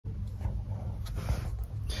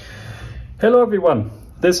Hello everyone,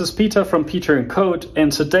 this is Peter from Peter & Code,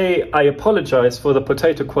 and today I apologize for the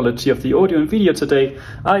potato quality of the audio and video today.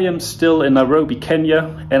 I am still in Nairobi,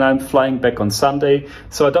 Kenya, and I'm flying back on Sunday,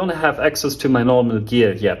 so I don't have access to my normal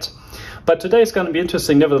gear yet. But today is going to be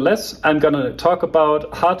interesting nevertheless. I'm going to talk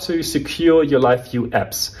about how to secure your LiveView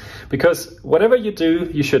apps. Because whatever you do,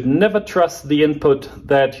 you should never trust the input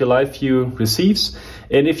that your LiveView receives.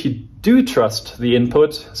 And if you do trust the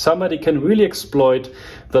input, somebody can really exploit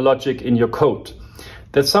the logic in your code.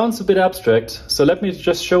 That sounds a bit abstract, so let me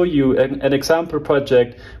just show you an example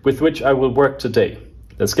project with which I will work today.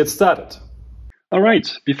 Let's get started. All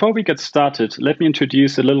right, before we get started, let me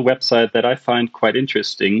introduce a little website that I find quite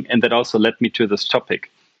interesting and that also led me to this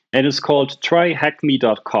topic. And it's called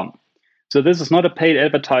tryhackme.com. So this is not a paid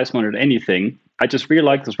advertisement or anything. I just really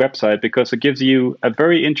like this website because it gives you a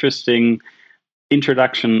very interesting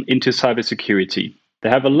introduction into cybersecurity. They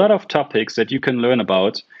have a lot of topics that you can learn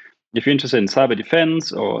about. If you're interested in cyber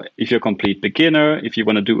defense, or if you're a complete beginner, if you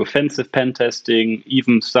want to do offensive pen testing,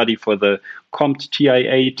 even study for the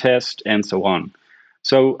CompTIA test, and so on.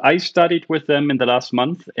 So I studied with them in the last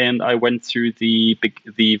month, and I went through the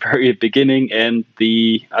very beginning and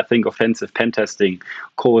the, I think, offensive pen testing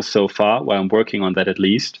course so far, while I'm working on that at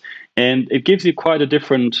least. And it gives you quite a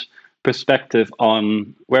different perspective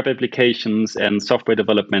on web applications and software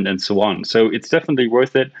development and so on. So it's definitely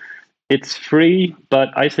worth it. It's free, but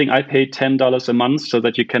I think I paid $10 a month so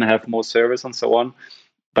that you can have more service and so on.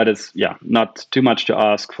 But it's not too much to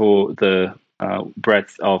ask for the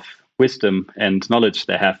breadth of wisdom and knowledge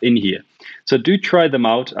they have in here. So do try them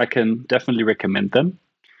out. I can definitely recommend them.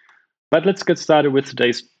 But let's get started with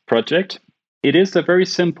today's project. It is a very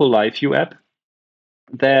simple LiveView app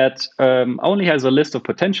that only has a list of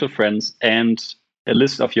potential friends and a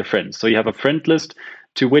list of your friends. So you have a friend list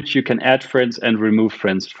to which you can add friends and remove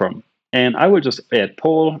friends from. And I will just add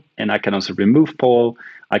Paul, and I can also remove Paul.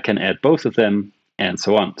 I can add both of them, and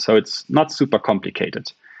so on. So it's not super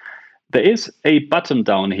complicated. There is a button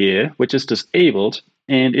down here which is disabled,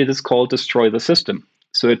 and it is called Destroy the System.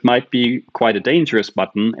 So it might be quite a dangerous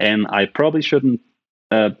button, and I probably shouldn't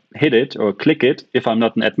hit it or click it if I'm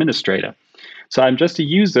not an administrator. So I'm just a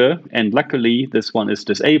user, and luckily this one is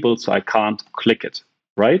disabled, so I can't click it,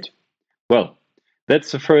 right? Well,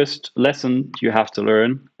 that's the first lesson you have to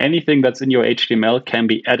learn. Anything that's in your HTML can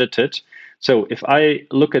be edited. So if I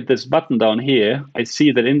look at this button down here, I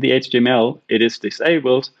see that in the HTML it is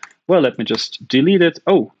disabled. Well, let me just delete it.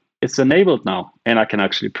 Oh, it's enabled now, and I can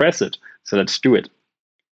actually press it. So let's do it.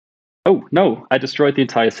 Oh, no, I destroyed the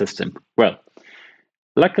entire system. Well,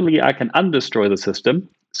 luckily I can undestroy the system.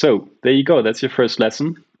 So there you go. That's your first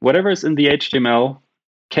lesson. Whatever is in the HTML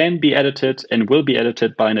can be edited and will be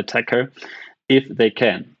edited by an attacker if they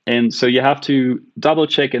can. And so you have to double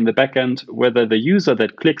check in the backend whether the user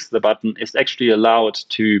that clicks the button is actually allowed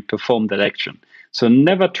to perform that action. So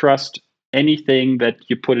never trust anything that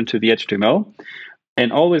you put into the HTML,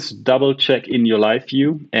 and always double check in your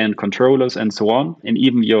LiveView and controllers and so on, and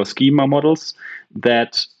even your schema models,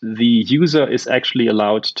 that the user is actually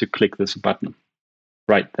allowed to click this button.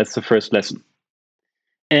 Right, that's the first lesson.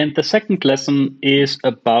 And the second lesson is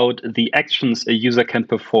about the actions a user can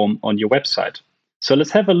perform on your website. So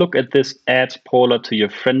let's have a look at this Add Paula to your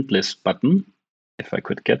friend list button. If I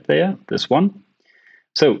could get there, this one.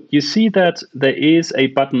 So you see that there is a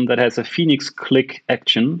button that has a Phoenix click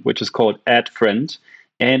action, which is called Add Friend,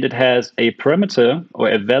 and it has a parameter or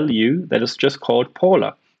a value that is just called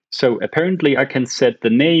Paula. So apparently I can set the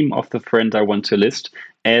name of the friend I want to list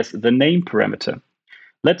as the name parameter.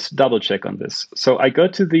 Let's double check on this. So I go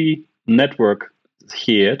to the network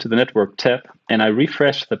here, to the network tab, and I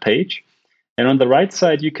refresh the page. And on the right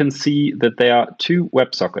side, you can see that there are two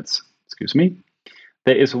WebSockets. Excuse me.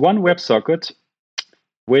 There is one WebSocket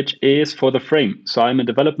which is for the frame. So I'm in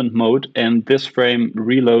development mode, and this frame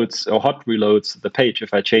reloads or hot reloads the page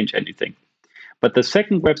if I change anything. But the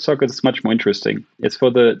second WebSocket is much more interesting. It's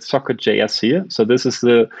for the socket.js here. So this is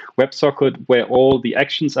the WebSocket where all the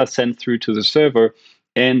actions are sent through to the server,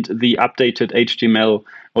 and the updated HTML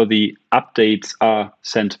or the updates are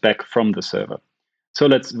sent back from the server. So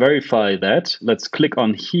let's verify that. Let's click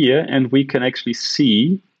on here, and we can actually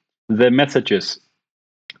see the messages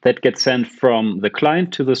that get sent from the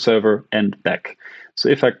client to the server and back. So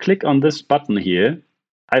if I click on this button here,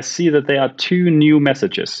 I see that there are two new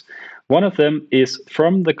messages. One of them is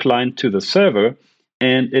from the client to the server,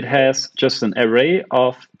 and it has just an array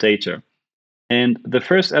of data. And the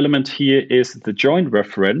first element here is the join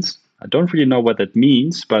reference. I don't really know what that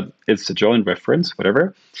means, but it's a join reference,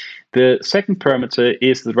 whatever. The second parameter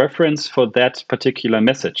is the reference for that particular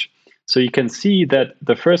message. So you can see that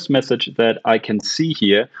the first message that I can see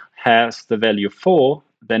here has the value 4,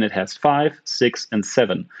 then it has 5, 6, and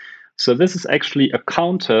 7. So this is actually a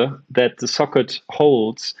counter that the socket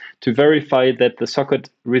holds to verify that the socket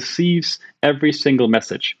receives every single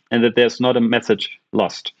message and that there's not a message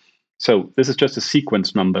lost. So this is just a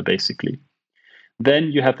sequence number, basically.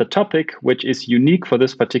 Then you have the topic, which is unique for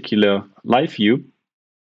this particular live view.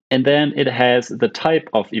 And then it has the type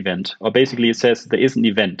of event, or basically it says there is an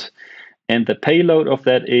event. And the payload of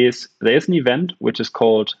that is there is an event, which is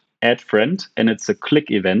called add friend, and it's a click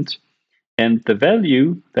event. And the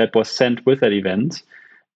value that was sent with that event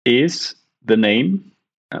is the name,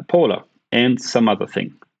 Paula, and some other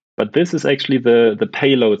thing. But this is actually the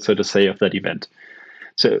payload, so to say, of that event.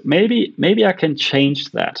 So maybe I can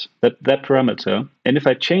change that parameter. And if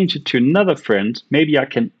I change it to another friend, maybe I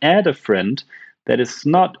can add a friend that is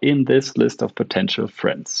not in this list of potential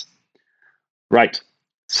friends. Right.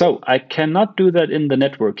 So I cannot do that in the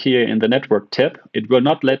network here in the network tab. It will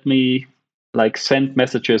not let me send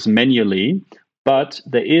messages manually, but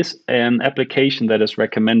there is an application that is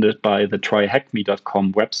recommended by the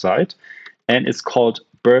tryhackme.com website, and it's called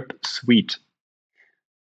Burp Suite.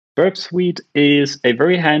 Burp Suite is a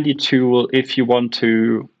very handy tool if you want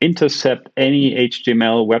to intercept any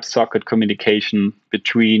HTML WebSocket communication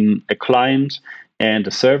between a client and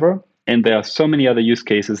a server. And there are so many other use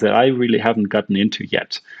cases that I really haven't gotten into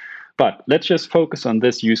yet. But let's just focus on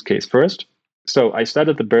this use case first. So I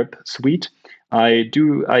started the Burp Suite. I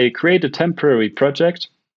create a temporary project.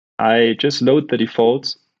 I just load the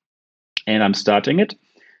defaults and I'm starting it.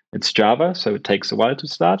 It's Java, so it takes a while to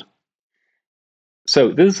start. So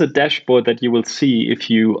this is a dashboard that you will see if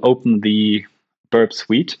you open the Burp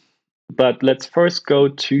Suite. But let's first go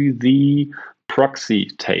to the proxy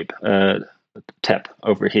tab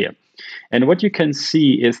over here. And what you can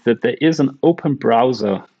see is that there is an open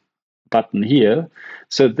browser button here.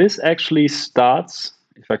 So this actually starts,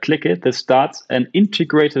 if I click it, this starts an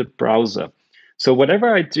integrated browser. So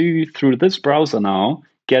whatever I do through this browser now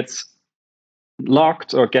gets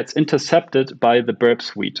logged or gets intercepted by the Burp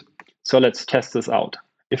Suite. So let's test this out.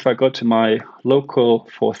 If I go to my local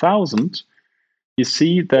 4000, you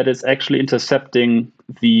see that it's actually intercepting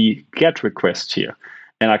the GET request here.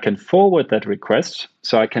 And I can forward that request,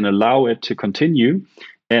 so I can allow it to continue.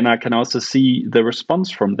 And I can also see the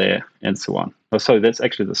response from there and so on. So that's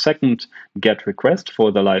actually the second GET request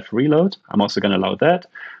for the live reload. I'm also going to allow that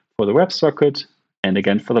for the WebSocket and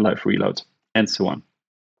again for the live reload and so on.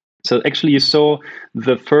 So actually you saw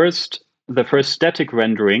the first static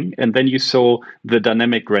rendering, and then you saw the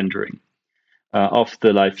dynamic rendering of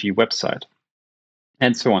the live view website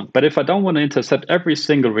and so on. But if I don't want to intercept every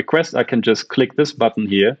single request, I can just click this button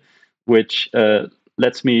here, which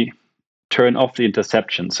lets me turn off the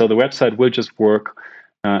interception. So the website will just work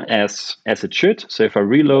as it should. So if I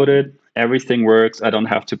reload it, everything works. I don't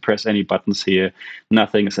have to press any buttons here.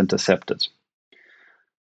 Nothing is intercepted.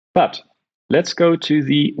 But let's go to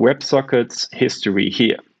the WebSocket's history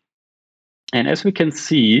here. And as we can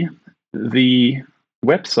see, the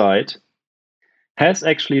website has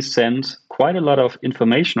actually sent quite a lot of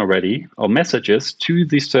information already, or messages, to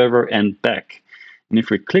the server and back. And if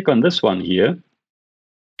we click on this one here,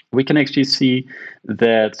 we can actually see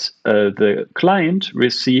that the client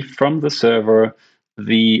received from the server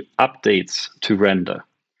the updates to render.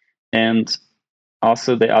 And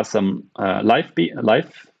also there are some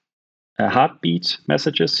heartbeat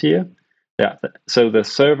messages here. Yeah, so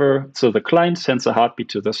the client sends a heartbeat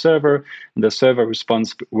to the server, and the server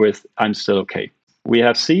responds with "I'm still okay." We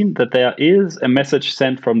have seen that there is a message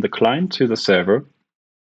sent from the client to the server,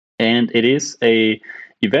 and it is a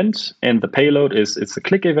event, and the payload it's a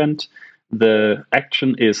click event. The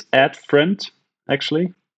action is add friend,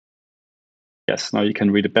 actually. Yes, now you can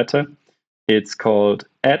read it better. It's called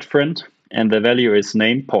add friend, and the value is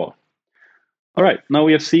name Paul. All right, now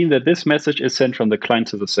we have seen that this message is sent from the client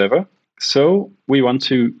to the server. So we want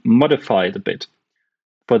to modify it a bit.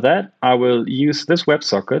 For that, I will use this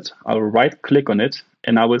WebSocket. I'll right-click on it,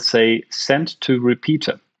 and I will say send to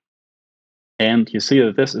repeater. And you see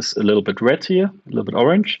that this is a little bit red here, a little bit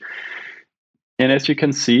orange. And as you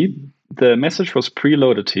can see, the message was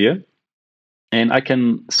preloaded here. And I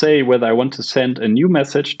can say whether I want to send a new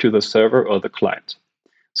message to the server or the client.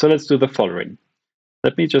 So let's do the following.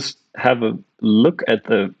 Let me just have a look at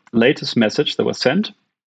the latest message that was sent.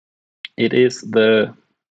 It is the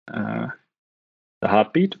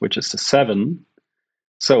heartbeat, which is the 7.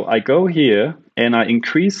 So I go here and I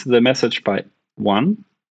increase the message by 1,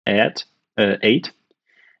 add 8,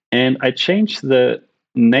 and I change the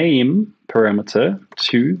name parameter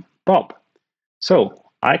to Bob. So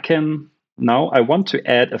I can now I want to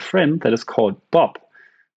add a friend that is called Bob,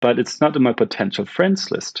 but it's not in my potential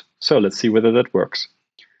friends list. So let's see whether that works.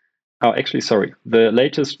 Oh, actually, sorry. The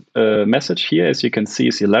latest message here, as you can see,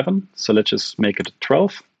 is 11. So let's just make it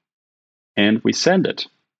 12. And we send it.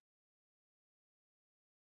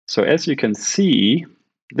 So as you can see,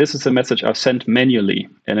 this is a message I've sent manually.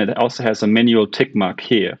 And it also has a manual tick mark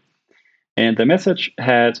here. And the message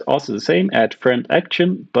had also the same add friend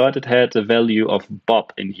action, but it had a value of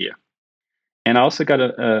Bob in here. And I also got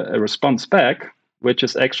a response back, which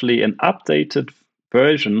is actually an updated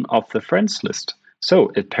version of the friends list.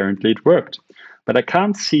 So apparently it worked. But I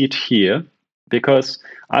can't see it here because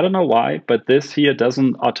I don't know why, but this here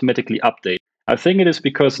doesn't automatically update. I think it is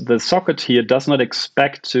because the socket here does not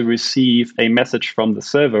expect to receive a message from the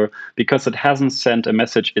server because it hasn't sent a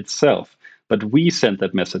message itself. But we sent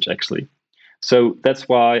that message actually. So that's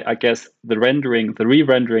why I guess the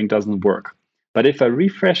re-rendering doesn't work. But if I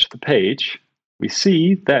refresh the page, we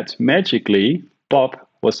see that magically Bob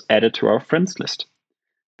was added to our friends list.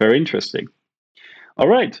 Very interesting. All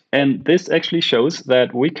right, and this actually shows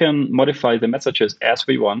that we can modify the messages as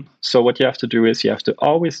we want. So what you have to do is you have to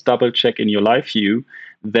always double check in your live view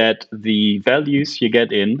that the values you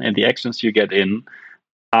get in and the actions you get in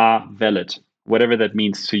are valid, whatever that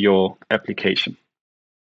means to your application.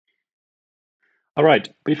 All right,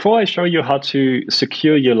 before I show you how to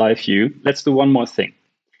secure your live view, let's do one more thing.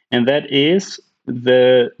 And that is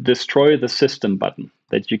the destroy the system button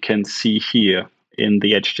that you can see here in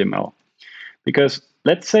the HTML. Because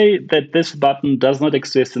let's say that this button does not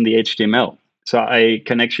exist in the HTML. So I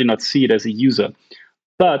can actually not see it as a user.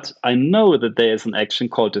 But I know that there is an action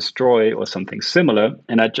called destroy or something similar,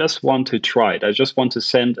 and I just want to try it. I just want to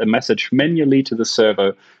send a message manually to the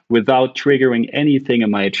server without triggering anything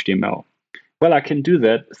in my HTML. Well, I can do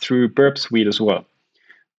that through Burp Suite as well.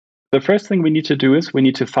 The first thing we need to do is we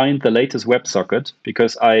need to find the latest WebSocket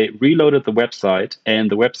because I reloaded the website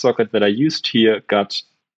and the WebSocket that I used here got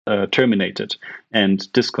terminated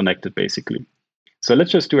and disconnected basically. So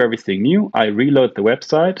let's just do everything new. I reload the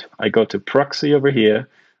website. I go to proxy over here.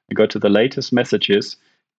 I go to the latest messages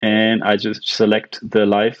and I just select the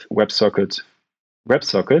live WebSocket.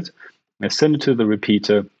 I send it to the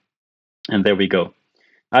repeater and there we go.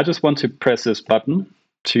 I just want to press this button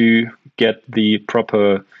to get the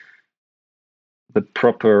proper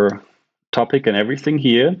topic and everything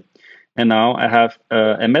here. And now I have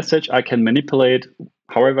a message I can manipulate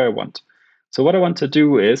however I want. So what I want to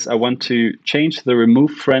do is I want to change the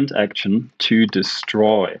remove friend action to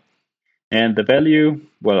destroy. And the value,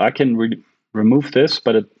 well, I can remove this,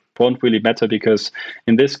 but it won't really matter because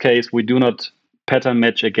in this case, we do not pattern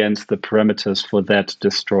match against the parameters for that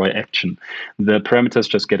destroy action. The parameters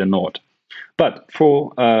just get ignored. But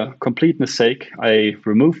for completeness sake, I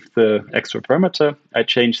remove the extra parameter, I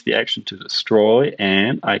change the action to destroy,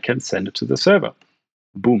 and I can send it to the server.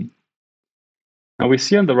 Boom. Now we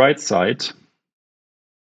see on the right side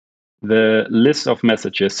the list of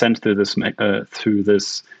messages sent through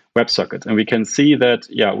this WebSocket. And we can see that,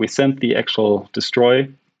 yeah, we sent the actual destroy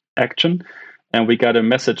action, and we got a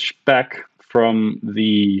message back from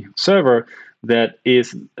the server that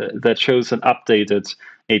shows an updated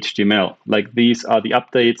HTML. Like these are the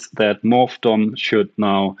updates that MorphDOM should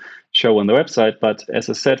now show on the website. But as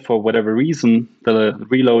I said, for whatever reason, the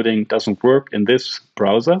reloading doesn't work in this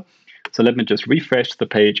browser. So let me just refresh the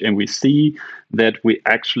page and we see that we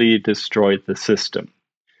actually destroyed the system.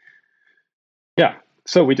 Yeah,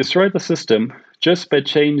 so we destroyed the system just by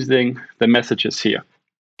changing the messages here.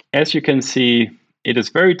 As you can see, it is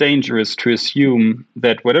very dangerous to assume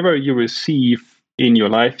that whatever you receive in your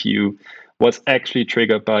live view was actually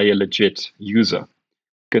triggered by a legit user.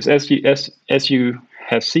 Because as you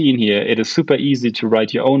have seen here, it is super easy to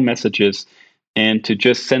write your own messages and to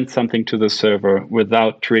just send something to the server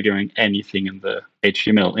without triggering anything in the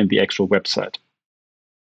HTML, in the actual website.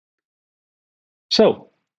 So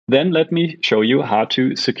then let me show you how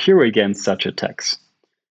to secure against such attacks.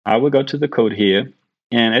 I will go to the code here.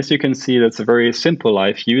 And as you can see, that's a very simple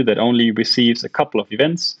live view that only receives a couple of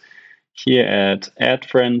events. Here at add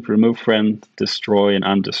friend, remove friend, destroy, and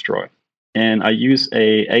undestroy. And I use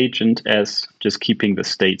an agent as just keeping the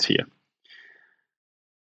states here.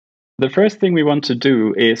 The first thing we want to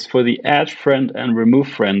do is for the add friend and remove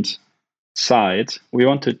friend side, we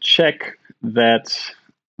want to check that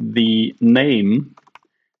the name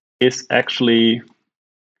is actually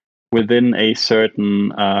within a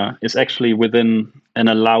certain, is actually within an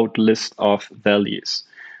allowed list of values.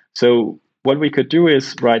 So what we could do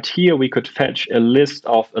is right here, we could fetch a list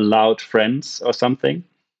of allowed friends or something.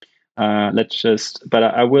 But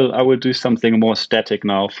I will do something more static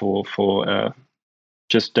now for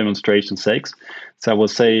just demonstration sakes. So I will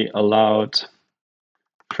say allowed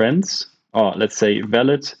friends, or let's say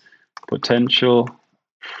valid potential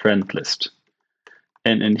friend list.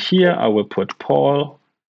 And in here, I will put Paul,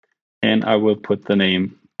 and I will put the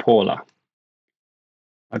name Paula.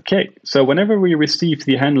 Okay, so whenever we receive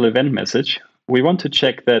the handle event message, we want to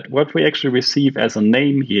check that what we actually receive as a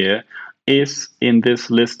name here is in this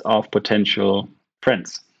list of potential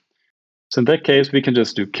friends. So in that case, we can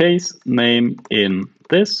just do case name in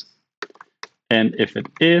this. And if it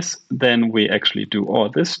is, then we actually do all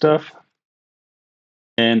this stuff.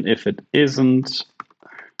 And if it isn't,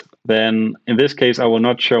 then in this case, I will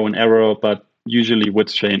not show an error, but usually would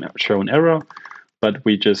show an error, but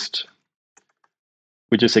we just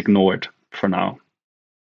ignore it for now.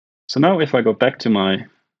 So now if I go back to my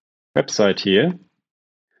website here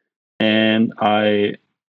and I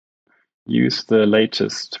use the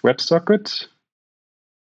latest Websocket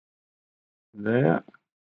there.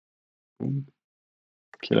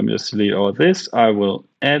 Okay, let me just delete all this. I will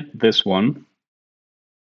add this one.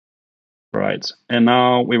 Right, and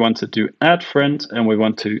now we want to do add friend, and we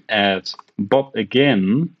want to add Bob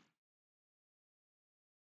again.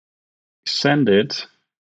 Send it.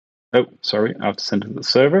 Oh, sorry, I have to send it to the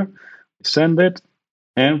server. Send it,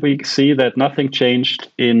 and we see that nothing changed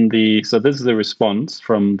in the, so this is the response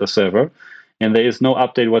from the server, and there is no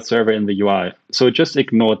update whatsoever in the UI. So it just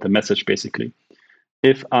ignored the message, basically.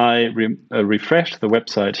 If I refresh the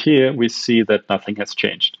website here, we see that nothing has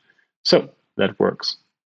changed. So that works.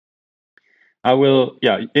 I will,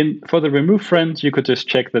 for the remove friend, you could just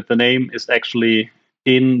check that the name is actually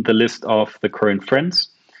in the list of the current friends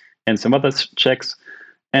and some other checks.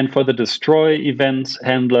 And for the destroy event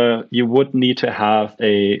handler, you would need to have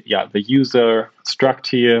the user struct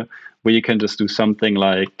here, where you can just do something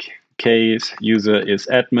like case user is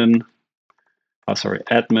admin,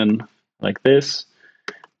 admin like this.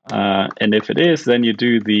 And if it is, then you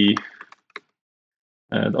do the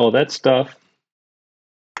all that stuff.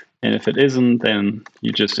 And if it isn't, then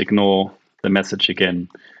you just ignore the message again.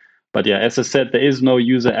 But yeah, as I said, there is no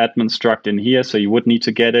user admin struct in here, so you would need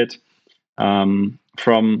to get it.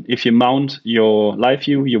 From if you mount your live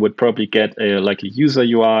view, you would probably get a user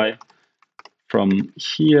UI from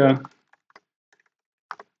here.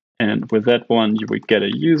 And with that one, you would get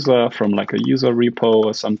a user from like a user repo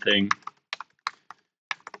or something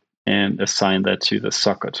and assign that to the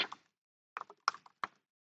socket.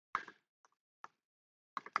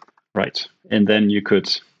 Right, and then you could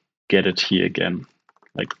get it here again,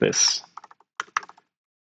 like this.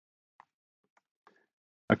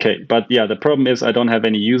 Okay, but yeah, the problem is I don't have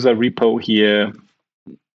any user repo here.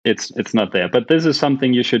 It's not there, but this is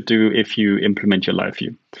something you should do if you implement your live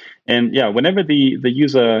view. And yeah, whenever the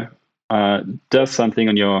user does something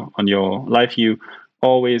on your live view,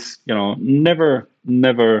 always never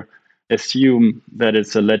assume that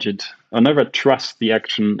it's a legit, or never trust the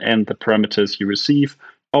action and the parameters you receive.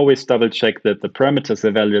 Always double check that the parameters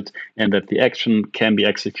are valid and that the action can be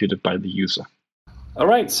executed by the user. All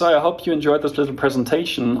right, so I hope you enjoyed this little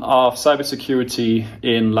presentation of cybersecurity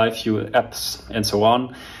in live view apps and so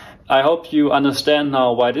on. I hope you understand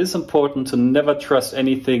now why it is important to never trust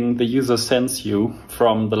anything the user sends you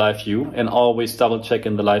from the live view and always double check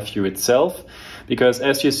in the live view itself. Because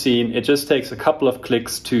as you've seen, it just takes a couple of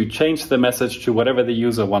clicks to change the message to whatever the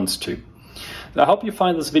user wants to. I hope you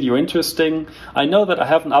find this video interesting. I know that I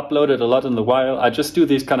haven't uploaded a lot in a while. I just do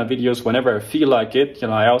these kind of videos whenever I feel like it.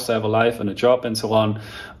 I also have a life and a job and so on.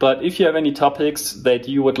 But if you have any topics that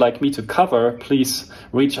you would like me to cover, please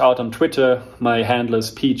reach out on Twitter. My handle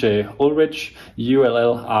is PJ Ulrich,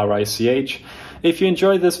 ULLRICH. If you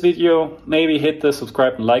enjoyed this video, maybe hit the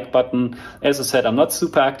subscribe and like button. As I said, I'm not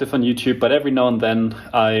super active on YouTube, but every now and then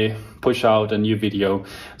I push out a new video.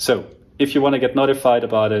 So if you want to get notified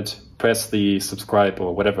about it, press the subscribe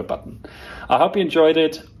or whatever button. I hope you enjoyed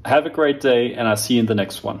it. Have a great day, and I'll see you in the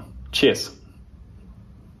next one. Cheers.